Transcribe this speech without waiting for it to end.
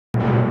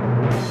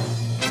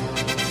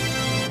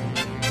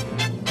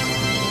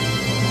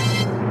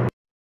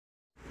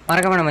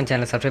மறக்காம நம்ம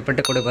சேனலை சப்ஸ்கிரைப்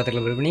பண்ணிட்டு கூட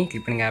பார்த்துக்கலாம் பில் பண்ணி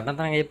கிளிக் பண்ணுங்க. அப்படின்னா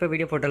தான் நாங்கள் எப்போ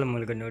வீடியோ போட்டாலும்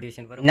உங்களுக்கு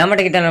நோட்டிஃபிகேஷன் வரும். நம்ம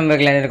கிட்ட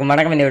நம்பர்களை இருக்கும்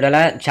மறக்காம இந்த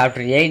வீடியோவில்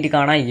chapter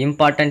 8க்கான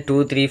important 2,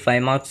 3,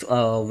 5 marks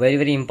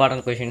very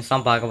important questions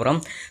தான் பார்க்க போகிறோம்.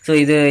 ஸோ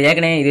இது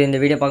ஏற்கனவே இந்த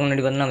வீடியோ பார்க்க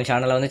முன்னாடி வந்து நம்ம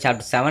சேனலில் வந்து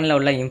சாப்டர் 7ல்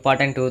உள்ள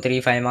important 2, 3,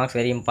 5 marks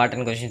very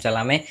important questions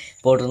எல்லாமே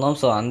போட்டிருந்தோம்.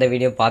 ஸோ அந்த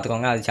வீடியோ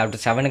பார்த்துக்கோங்க. அது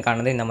சாப்டர்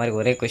 7க்கானது இந்த மாதிரி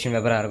ஒரே கொஷின்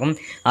பேப்பராக இருக்கும்.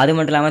 அது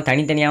மட்டும் இல்லாமல்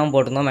தனித்தனியாகவும்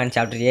போட்டிருந்தோம். And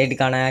chapter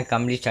 8க்கான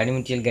complete study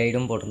material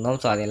கைடும் போட்டிருந்தோம்.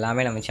 ஸோ அது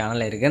எல்லாமே நம்ம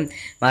சேனலில் இருக்குது.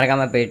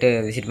 மறக்காமல் போய்ட்டு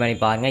விசிட் பண்ணி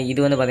பாருங்கள். இது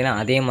வந்து பார்த்திங்கன்னா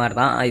அதே மாதிரி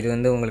தான். இது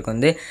வந்து உங்களுக்கு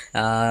வந்து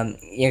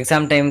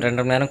எக்ஸாம் டைம்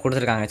 2.5 மணி நேரம்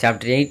கொடுத்துருக்காங்க.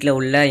 சாப்டர் 8ல்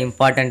உள்ள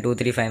இம்பார்ட்டன்ட் 2,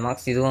 3, 5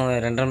 மார்க்ஸ் இதுவும்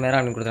 2.5 மணி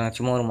நேரம் கொடுத்துருக்காங்க.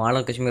 சும்மா ஒரு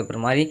மாடல் கொஷின் பேப்பர்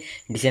மாதிரி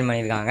டிசைன்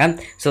பண்ணியிருக்காங்க.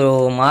 So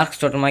marks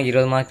total mark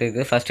 20 mark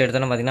இருக்குது. ஃபஸ்ட்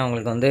எடுத்தோன்னு பார்த்திங்கன்னா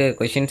உங்களுக்கு வந்து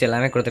கொஷின்ஸ்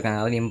எல்லாமே கொடுத்துருக்காங்க.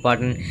 அதாவது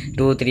இம்பார்ட்டன்ட்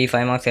 2, 3,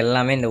 5 மார்க்ஸ்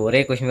எல்லாமே இந்த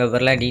ஒரே கொஷின்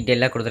பேப்பரில்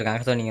டீட்டெயிலாக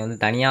கொடுத்துருக்காங்க. ஸோ நீங்கள் வந்து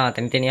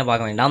தனித்தனியாக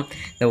பார்க்க வேண்டாம்.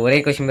 இந்த ஒரே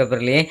கொஷின்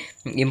பேப்பர்லேயே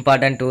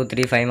இம்பார்ட்டன்ட் 2,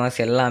 3, 5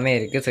 மார்க்ஸ் எல்லாமே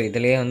இருக்குது. ஸோ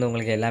இதிலேயே வந்து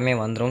உங்களுக்கு எல்லாமே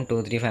வந்துடும்.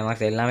 2, 3, 5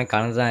 மார்க்ஸ் எல்லாமே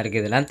கலந்து தான்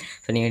இருக்குது இதில்.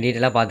 ஸோ நீங்கள்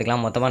டீட்டெயிலாக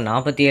பார்த்துக்கலாம். மொத்தமாக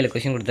 47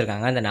 கொஷின்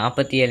கொடுத்துருக்காங்க. அந்த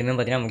 47மே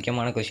பார்த்தீங்கன்னா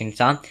முக்கியமான கொஷின்ஸ்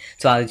தான்.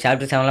 ஸோ அது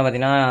சாப்டர் 7ல்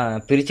பார்த்தீங்கன்னா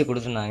பிரித்து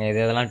கொடுத்துருந்தாங்க.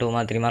 இதெல்லாம் 2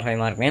 மார்க், 3 மார்க், 5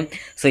 மார்க்குமே.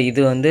 ஸோ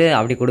இது வந்து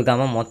அப்படி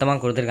கொடுக்காம மொத்தமாக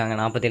கொடுத்துருக்காங்க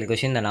 47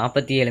 கொஷின். இந்த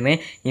 47மே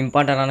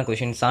இம்பார்ட்டண்டான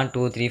கொஷின்ஸ் தான்.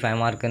 2, 3, 5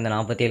 மார்க் இந்த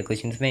 47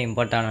 கொஷின்ஸுமே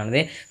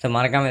இம்பார்ட்டண்டானது. ஸோ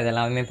மறக்காமல்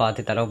இதெல்லாமே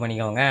பார்த்து தரவு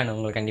பண்ணிக்கோங்க. அண்ட்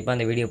உங்களுக்கு கண்டிப்பாக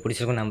இந்த வீடியோ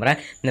பிடிச்சிருக்கும் நம்புறேன்.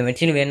 இந்த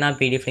மெட்டீரியல் வேணா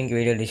PDF லிங்க்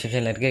வீடியோ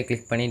டிஸ்கிரிப்ஷனில் இருக்குது.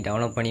 கிளிக் பண்ணி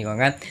டவுன்லோட்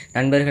பண்ணிக்கோங்க.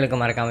 நண்பர்களுக்கு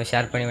மறக்காமல்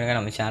ஷேர் பண்ணி விடுங்க.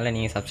 நம்ம சேனலை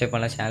நீங்கள் சப்ஸ்கிரைப்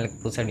பண்ணலாம். சேனலுக்கு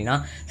புதுசு அப்படின்னா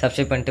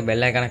சப்ஸ்கிரைப் பண்ணிட்டு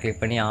பெல் ஐக்கானை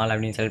கிளிக் பண்ணி ஆல்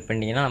அப்படின்னு செலக்ட்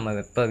பண்ணிட்டீங்கன்னா நம்ம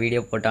எப்போ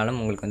வீடியோ போட்டாலும்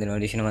உங்களுக்கு வந்து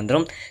நோட்டிஃபிகேஷன்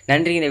வந்துடும்.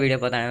 நன்றி. இந்த வீடியோ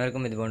பார்த்த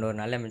அனைவருக்கும் இது போன்ற ஒரு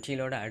நல்ல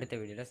மெட்டீரியலோட அடுத்த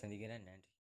வீடியோவில் சந்திக்கிறேன். நன்றி.